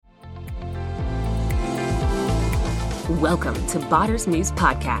Welcome to Botter's Muse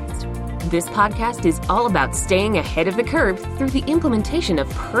Podcast. This podcast is all about staying ahead of the curve through the implementation of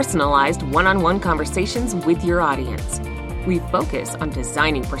personalized one-on-one conversations with your audience. We focus on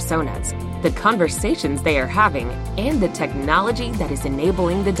designing personas, the conversations they are having, and the technology that is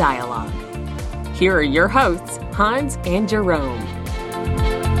enabling the dialogue. Here are your hosts, Hans and Jerome.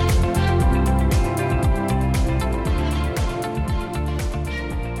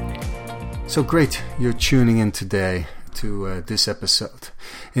 So great, you're tuning in today to this episode.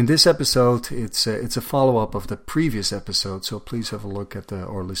 In this episode, it's a follow-up of the previous episode, so please have a look at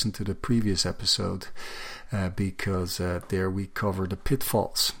or listen to the previous episode because there we cover the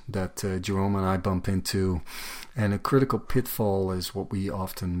pitfalls that Jerome and I bump into. And a critical pitfall is what we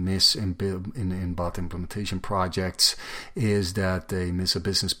often miss in bot implementation projects is that they miss a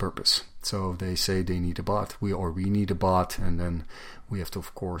business purpose. So they say they need a bot, we need a bot, and then we have to,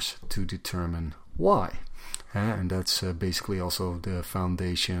 of course, to determine why. And that's basically also the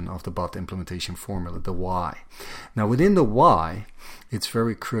foundation of the bot implementation formula, the why. Now, within the why, it's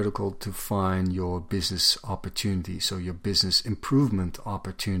very critical to find your business opportunity, so your business improvement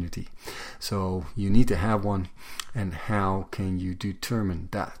opportunity. So you need to have one, and how can you determine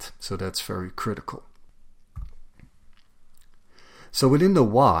that? So that's very critical. So within the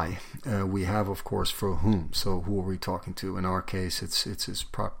why, we have, of course, for whom. So who are we talking to? In our case, it's his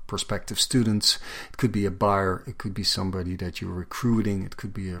prospective students. It could be a buyer. It could be somebody that you're recruiting. It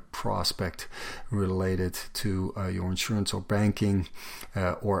could be a prospect related to your insurance or banking,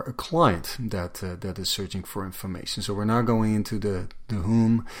 or a client that is searching for information. So we're not going into the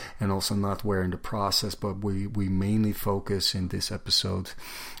whom and also not where in the process, but we mainly focus in this episode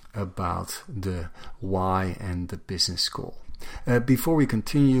about the why and the business goal. Before we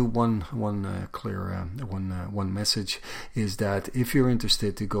continue, one message is that if you're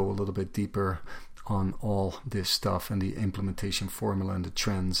interested to go a little bit deeper on all this stuff and the implementation formula and the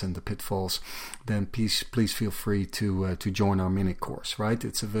trends and the pitfalls, then please feel free to join our mini course. Right,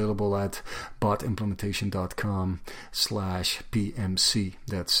 it's available at botimplementation.com/PMC.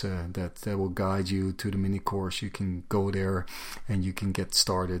 That will guide you to the mini course. You can go there and you can get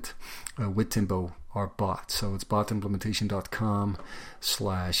started with Timbo, our bot. So it's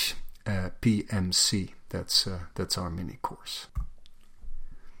botimplementation.com/PMC. That's our mini course.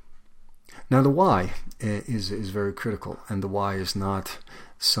 Now the why is very critical, and the why is not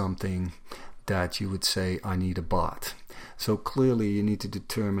something that you would say, I need a bot. So clearly you need to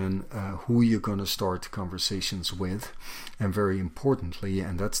determine who you're going to start conversations with, and very importantly,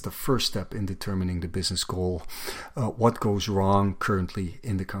 and that's the first step in determining the business goal, what goes wrong currently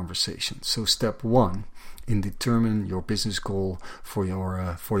in the conversation. So step one, in determining your business goal for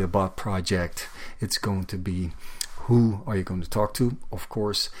your bot project, it's going to be who are you going to talk to, of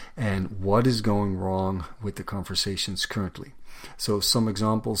course, and what is going wrong with the conversations currently. So some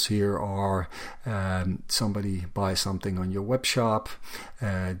examples here are somebody buys something on your web shop,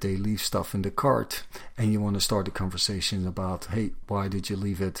 they leave stuff in the cart, and you want to start a conversation about, hey, why did you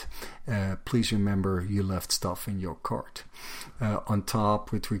leave it? Please remember you left stuff in your cart. On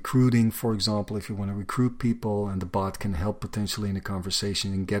top, with recruiting, for example, if you want to recruit people and the bot can help potentially in a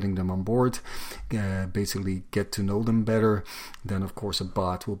conversation in getting them on board, basically get to know them better, then of course a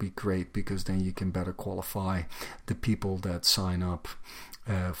bot will be great because then you can better qualify the people that sign up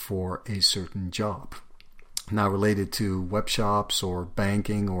for a certain job. Now, related to web shops or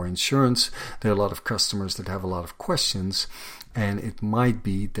banking or insurance, there are a lot of customers that have a lot of questions, and it might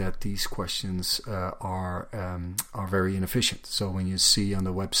be that these questions are very inefficient. So when you see on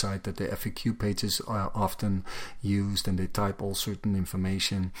the website that the FAQ pages are often used and they type all certain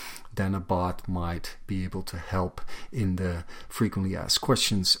information, then a bot might be able to help in the frequently asked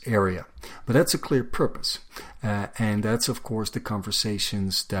questions area. But that's a clear purpose. And that's, of course, the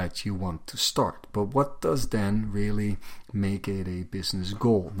conversations that you want to start. But what does then really make it a business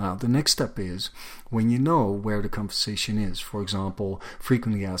goal? Now, the next step is when you know where the conversation is. For example,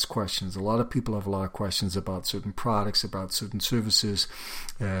 frequently asked questions. A lot of people have a lot of questions about certain products, about certain services,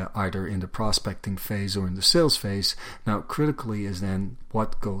 either in the prospecting phase or in the sales phase. Now, critically is then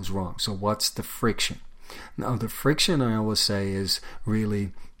what goes wrong. So what's the friction? Now, the friction, I always say, is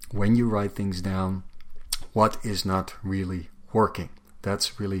really when you write things down, what is not really working.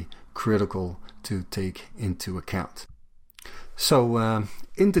 That's really critical to take into account. So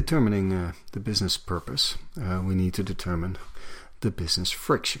in determining the business purpose, we need to determine the business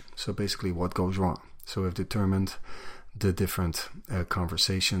friction. So basically what goes wrong. So we've determined the different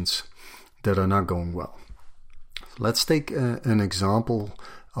conversations that are not going well. Let's take an example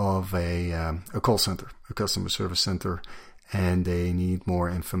of a call center, a customer service center, and they need more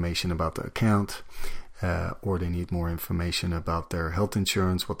information about the account. or they need more information about their health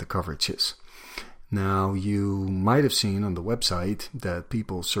insurance, what the coverage is. Now, you might have seen on the website that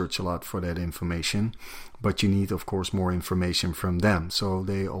people search a lot for that information, but you need, of course, more information from them. So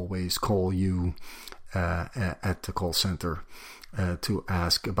they always call you at the call center to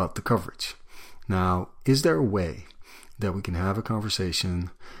ask about the coverage. Now, is there a way that we can have a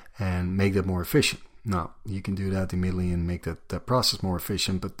conversation and make that more efficient? Now, you can do that immediately and make that process more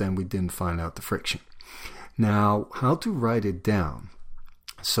efficient, but then we didn't find out the friction. Now, how to write it down?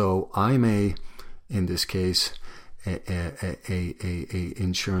 So I'm in this case, a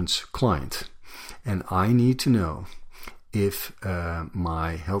insurance client, and I need to know if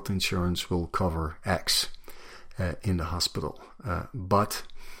my health insurance will cover X in the hospital. But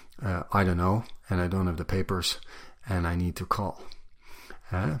I don't know, and I don't have the papers, and I need to call.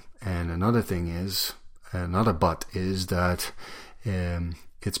 And another but is that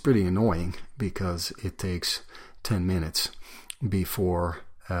it's pretty annoying because it takes 10 minutes before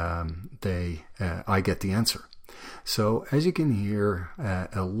I get the answer. So as you can hear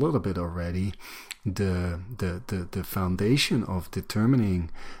a little bit already, the foundation of determining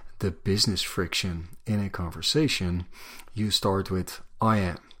the business friction in a conversation, you start with I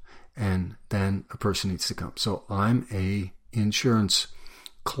am, and then a person needs to come. So I'm a insurance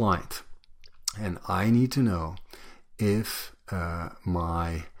client, and I need to know if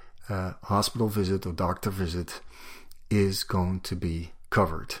my hospital visit or doctor visit is going to be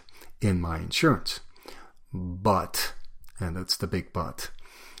covered in my insurance. But, and that's the big but,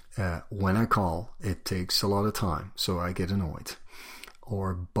 when I call, it takes a lot of time, so I get annoyed.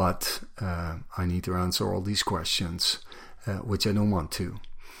 But I need to answer all these questions, which I don't want to.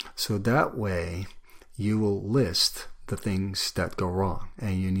 So that way, you will list the things that go wrong.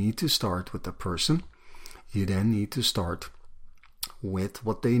 And you need to start with the person. You then need to start with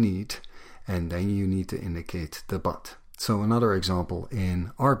what they need, and then you need to indicate the but. So another example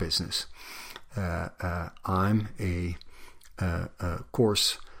in our business, I'm a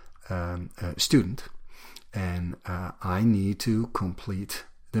course student, and I need to complete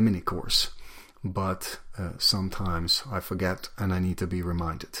the mini course, but sometimes I forget and I need to be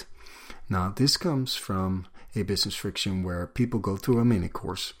reminded. Now, this comes from a business friction where people go through a mini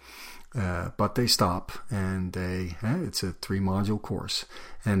course, but they stop and it's a 3-module course,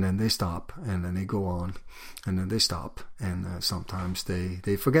 and then they stop and then they go on and then they stop, and sometimes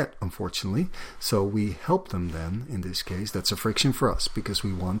they forget, unfortunately. So we help them then. In this case, that's a friction for us because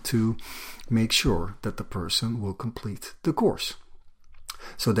we want to make sure that the person will complete the course.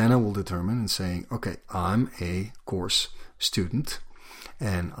 So then I will determine and saying, okay, I'm a course student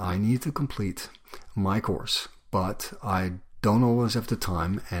and I need to complete my course, but I don't always have the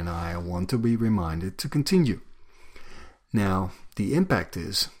time and I want to be reminded to continue. Now, the impact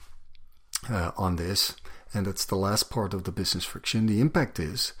is on this, and that's the last part of the business friction. The impact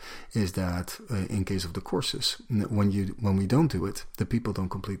is that in case of the courses, when we don't do it, the people don't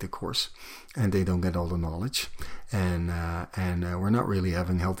complete the course and they don't get all the knowledge, and we're not really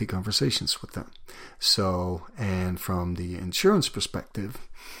having healthy conversations with them. So, and from the insurance perspective,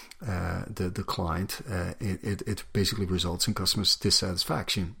 the client, it basically results in customers'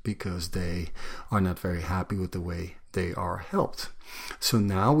 dissatisfaction because they are not very happy with the way they are helped. So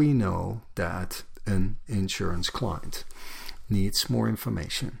now we know that an insurance client needs more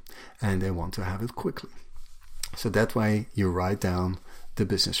information and they want to have it quickly. So that way you write down the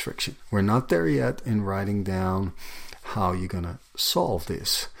business friction. We're not there yet in writing down how you're going to solve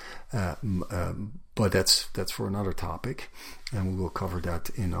this, but that's for another topic, and we will cover that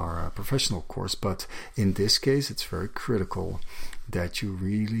in our professional course. But in this case, it's very critical that you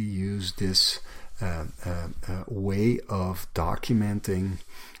really use this way of documenting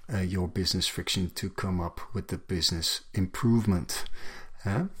your business friction to come up with the business improvement.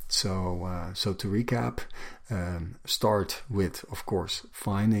 So to recap, start with, of course,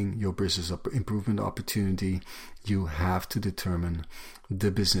 finding your business improvement opportunity. You have to determine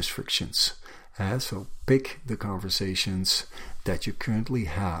the business frictions. So pick the conversations that you currently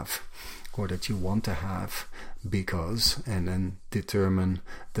have or that you want to have, and then determine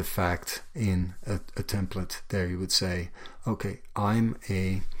the fact in a template. There you would say, okay, I'm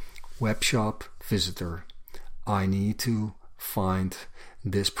a web shop visitor. I need to find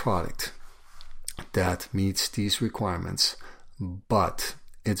this product that meets these requirements, but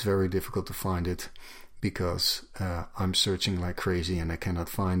it's very difficult to find it because I'm searching like crazy and I cannot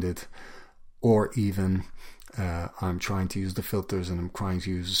find it, or even I'm trying to use the filters and I'm trying to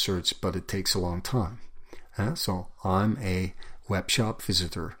use a search, but it takes a long time. So I'm a web shop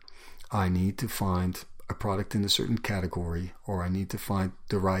visitor. I need to find a product in a certain category, or I need to find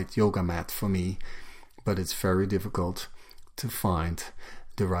the right yoga mat for me, but it's very difficult to find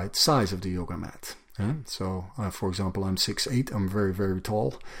the right size of the yoga mat. So, for example, I'm 6'8", I'm very, very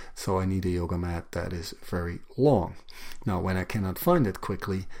tall, so I need a yoga mat that is very long. Now, when I cannot find it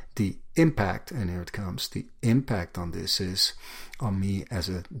quickly, the impact, and here it comes, the impact on this is on me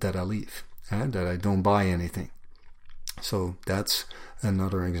that I leave, that I don't buy anything. So that's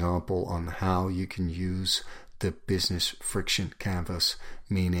another example on how you can use the business friction canvas,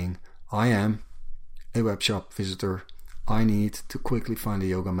 meaning I am a web shop visitor, I need to quickly find a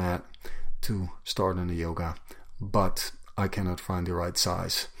yoga mat to start on the yoga, but I cannot find the right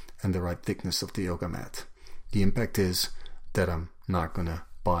size and the right thickness of the yoga mat. The impact is that I'm not going to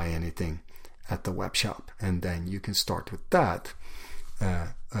buy anything at the web shop. And then you can start with that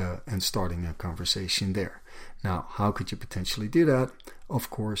and starting a conversation there. Now, how could you potentially do that? Of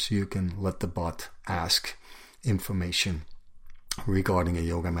course, you can let the bot ask information regarding a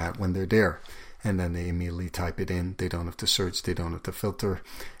yoga mat when they're there. And then they immediately type it in. They don't have to search, they don't have to filter.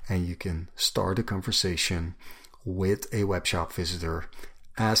 And you can start a conversation with a web shop visitor,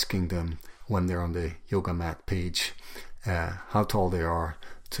 asking them when they're on the yoga mat page, how tall they are,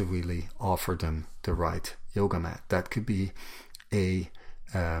 to really offer them the right yoga mat. That could be a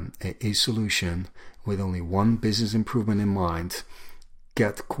solution with only one business improvement in mind.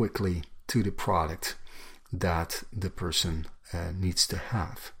 Get quickly to the product that the person needs to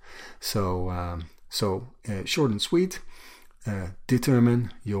have. So short and sweet,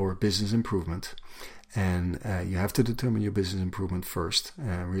 determine your business improvement. And you have to determine your business improvement first,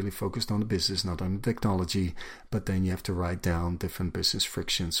 really focused on the business, not on the technology. But then you have to write down different business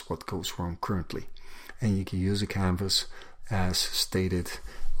frictions, what goes wrong currently. And you can use a canvas as stated,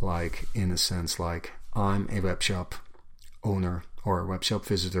 like in a sense, like I'm a web shop owner or a web shop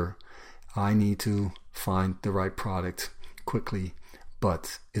visitor. I need to find the right product quickly,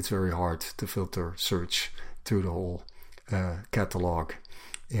 but it's very hard to filter, search through the whole catalog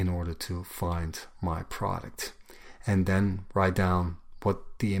in order to find my product. And then write down what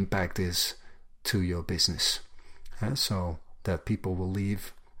the impact is to your business. So that people will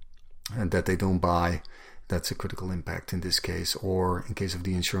leave and that they don't buy. That's a critical impact in this case. Or in case of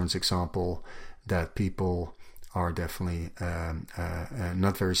the insurance example, that people are definitely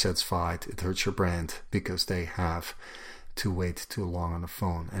not very satisfied. It hurts your brand because they have to wait too long on the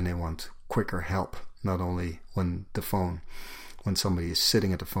phone and they want quicker help, not only when somebody is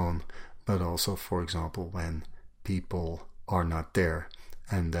sitting at the phone, but also, for example, when people are not there,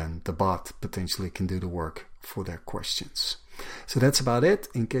 and then the bot potentially can do the work for their questions. So that's about it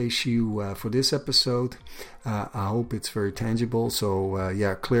in case you for this episode. I hope it's very tangible. So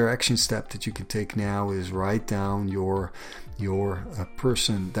clear action step that you can take now is write down your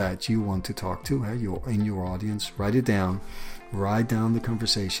person that you want to talk to, in your audience. Write it down. Write down the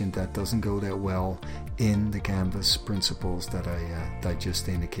conversation that doesn't go that well in the Canvas principles that I just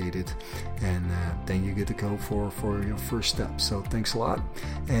indicated, and then you get to go for your first step. So thanks a lot.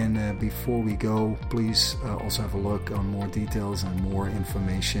 And before we go, please also have a look on more details and more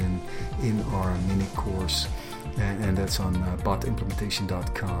information in our mini course, and that's on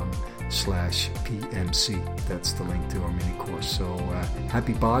botimplementation.com/PMC. That's the link to our mini course. So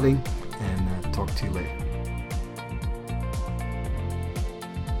happy botting, and talk to you later.